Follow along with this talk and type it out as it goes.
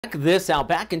Check this out.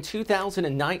 Back in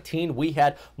 2019, we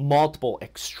had multiple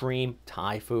extreme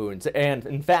typhoons, and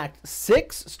in fact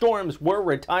 6 storms were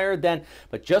retired then.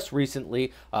 But just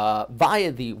recently,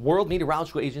 via the World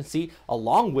Meteorological Agency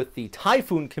along with the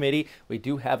Typhoon Committee, we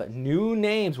do have new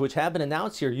names which have been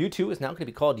announced here. U2 is now going to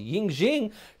be called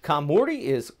Yingjing. Kamori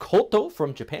is Koto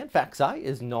from Japan. Faxai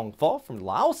is Nongfa from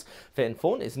Laos.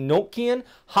 Fanfon is Nokian.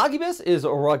 Hagibis is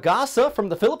Ragasa from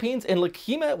the Philippines, and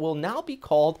Lakima will now be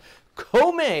called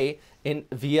Kome in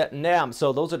Vietnam.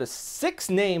 So those are the 6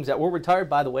 names that were retired,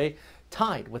 by the way,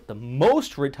 tied with the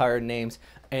most retired names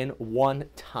in one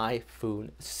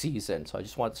typhoon season. So I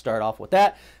just want to start off with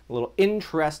that, a little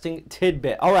interesting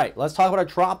tidbit. All right, let's talk about our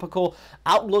tropical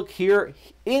outlook here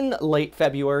in late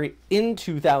February in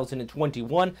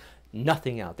 2021.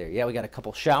 Nothing out there. Yeah, we got a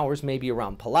couple showers maybe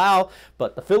around Palau,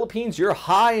 but the Philippines, you're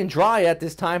high and dry at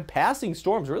this time. Passing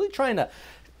storms really trying to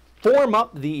form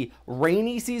up the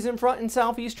rainy season front in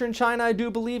southeastern China, I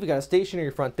do believe. We got a stationary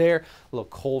front there, a little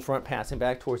cold front passing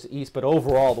back towards the east, but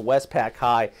overall the Westpac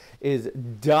high is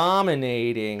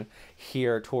dominating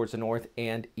here towards the north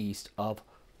and east of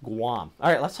Guam.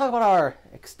 All right, let's talk about our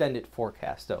extended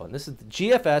forecast though, and this is the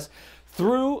GFS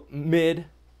through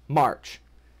mid-March.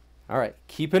 All right,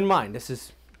 keep in mind, this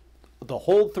is the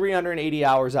whole 380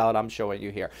 hours out I'm showing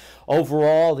you here.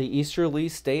 Overall, the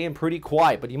easterlies staying pretty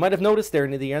quiet, but you might have noticed there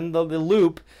near the end of the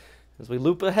loop, as we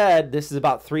loop ahead, this is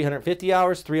about 350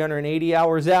 hours, 380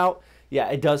 hours out. Yeah,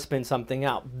 it does spin something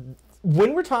out.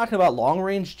 When we're talking about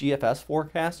long-range GFS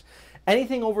forecast,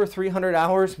 anything over 300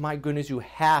 hours, my goodness,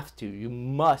 you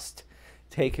must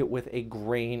take it with a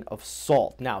grain of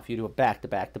salt. Now, if you do a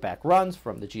back-to-back-to-back runs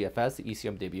from the GFS, the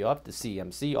ECMWF, the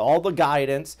CMC, all the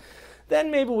guidance, then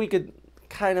maybe we could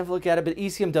kind of look at it. But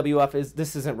ECMWF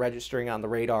this isn't registering on the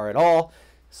radar at all.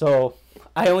 So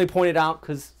I only pointed out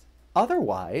because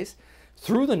otherwise,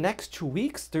 through the next 2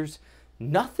 weeks, there's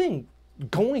nothing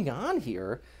going on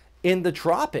here in the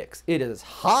tropics. It is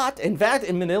hot. In fact,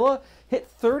 in Manila, hit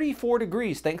 34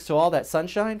 degrees thanks to all that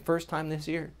sunshine. First time this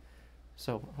year.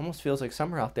 So almost feels like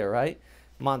summer out there, right?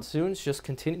 Monsoons just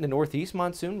continue. The northeast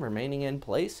monsoon remaining in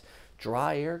place.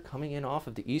 Dry air coming in off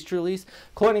of the easterlies.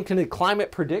 According to the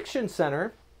Climate Prediction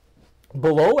Center,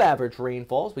 below average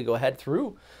rainfalls, we go ahead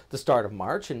through the start of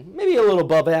March, and maybe a little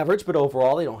above average, but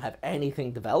overall they don't have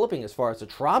anything developing as far as the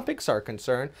tropics are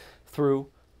concerned through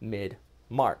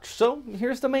mid-March. So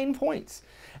here's the main points.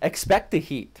 Expect the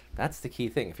heat. That's the key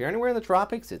thing. If you're anywhere in the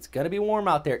tropics, it's going to be warm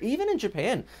out there. Even in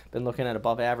Japan, been looking at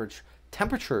above average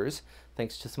temperatures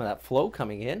thanks to some of that flow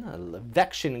coming in,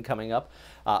 advection coming up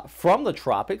from the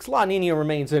tropics. La Nina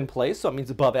remains in place, so it means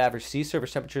above average sea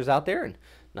surface temperatures out there and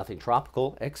nothing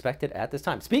tropical expected at this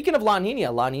time. Speaking of La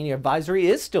Nina advisory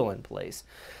is still in place.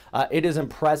 It is in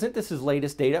present. This is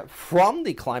latest data from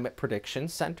the Climate Prediction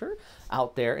Center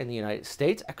out there in the United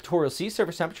States. Equatorial sea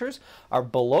surface temperatures are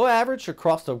below average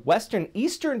across the western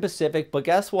eastern Pacific, but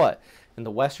guess what? In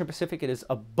the western Pacific, it is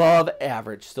above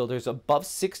average. So there's above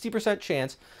 60%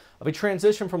 chance of a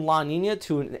transition from La Nina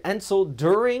to an ENSO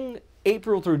during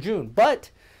April through June. But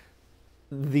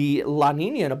the La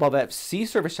Nina and above average sea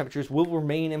surface temperatures will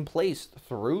remain in place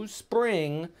through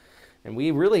spring. And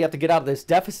we really have to get out of this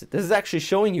deficit. This is actually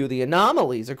showing you the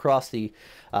anomalies across the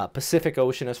Pacific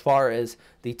Ocean as far as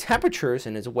the temperatures,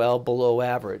 and is well below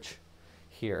average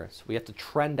here. So we have to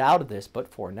trend out of this, but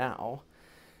for now,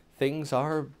 things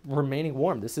are remaining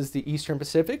warm. This is the Eastern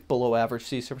Pacific, below average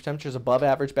sea surface temperatures, above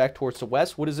average back towards the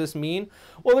west. What does this mean?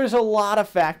 Well, there's a lot of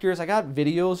factors. I got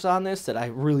videos on this that I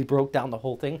really broke down the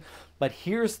whole thing, but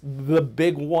here's the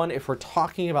big one if we're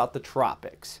talking about the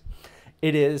tropics.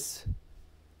 It is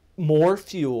more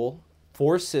fuel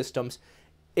for systems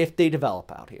if they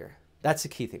develop out here. That's the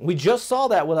key thing. We just saw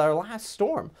that with our last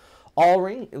storm.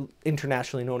 Allring,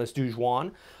 internationally known as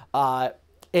Dujuan,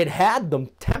 it had the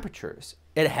temperatures.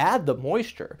 It had the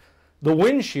moisture. The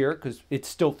wind shear, because it's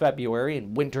still February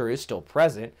and winter is still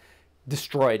present,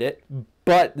 destroyed it.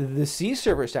 But the sea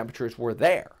surface temperatures were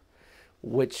there,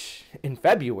 which in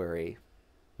February,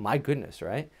 my goodness,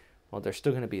 right? Well, they're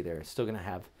still going to be there. It's still going to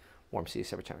have warm sea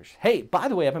surface temperatures. Hey, by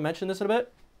the way, I haven't mentioned this in a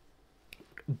bit,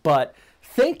 but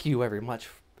thank you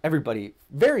everybody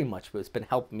very much who's been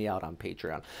helping me out on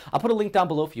Patreon. I'll put a link down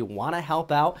below if you want to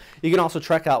help out. You can also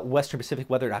check out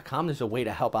westernpacificweather.com. There's a way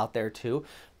to help out there too.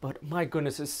 But my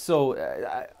goodness, it's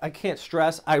so, I can't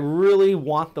stress, I really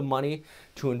want the money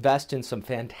to invest in some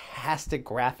fantastic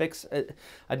graphics.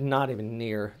 I'm not even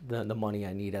near the money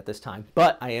I need at this time,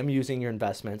 but I am using your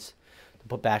investments to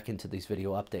put back into these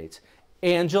video updates.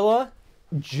 Angela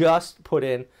just put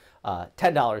in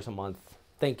 $10 a month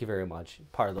thank you very much.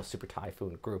 Part of the Super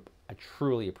Typhoon group. I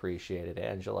truly appreciate it,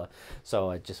 Angela.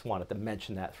 So I just wanted to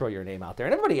mention that, throw your name out there.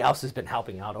 And everybody else has been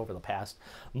helping out over the past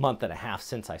month and a half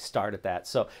since I started that.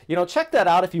 So, you know, check that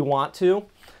out if you want to.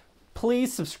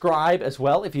 Please subscribe as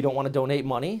well if you don't want to donate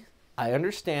money. I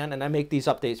understand, and I make these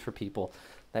updates for people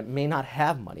that may not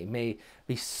have money, may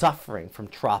be suffering from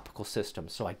tropical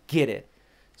systems. So I get it.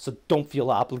 So don't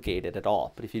feel obligated at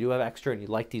all. But if you do have extra and you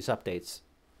like these updates,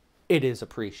 it is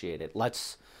appreciated.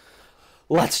 Let's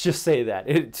just say that.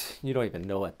 You don't even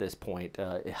know at this point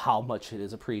how much it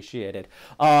is appreciated.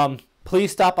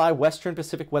 Please stop by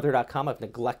westernpacificweather.com. I've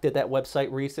neglected that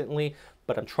website recently,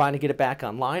 but I'm trying to get it back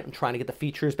online. I'm trying to get the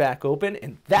features back open,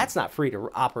 and that's not free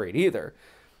to operate either.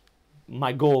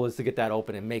 My goal is to get that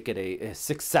open and make it a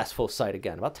successful site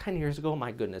again. About 10 years ago,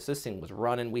 my goodness, this thing was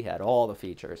running. We had all the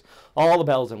features, all the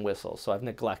bells and whistles, so I've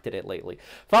neglected it lately.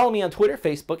 Follow me on Twitter,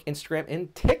 Facebook, Instagram,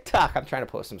 and TikTok. I'm trying to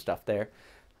post some stuff there.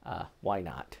 Why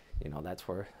not? You know, that's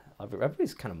where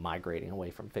everybody's kind of migrating away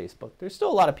from Facebook. There's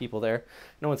still a lot of people there.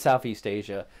 I know in Southeast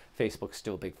Asia, Facebook's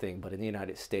still a big thing, but in the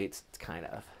United States, it's kind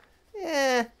of,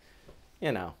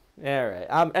 you know. All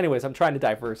right. Anyways, I'm trying to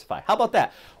diversify. How about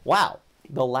that? Wow.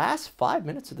 The last 5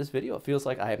 minutes of this video, it feels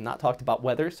like I have not talked about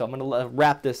weather, so I'm going to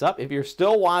wrap this up. If you're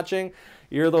still watching,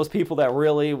 you're those people that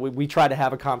really, we try to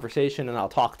have a conversation, and I'll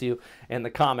talk to you in the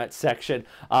comment section.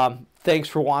 Thanks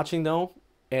for watching, though,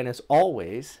 and as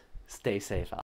always, stay safe out.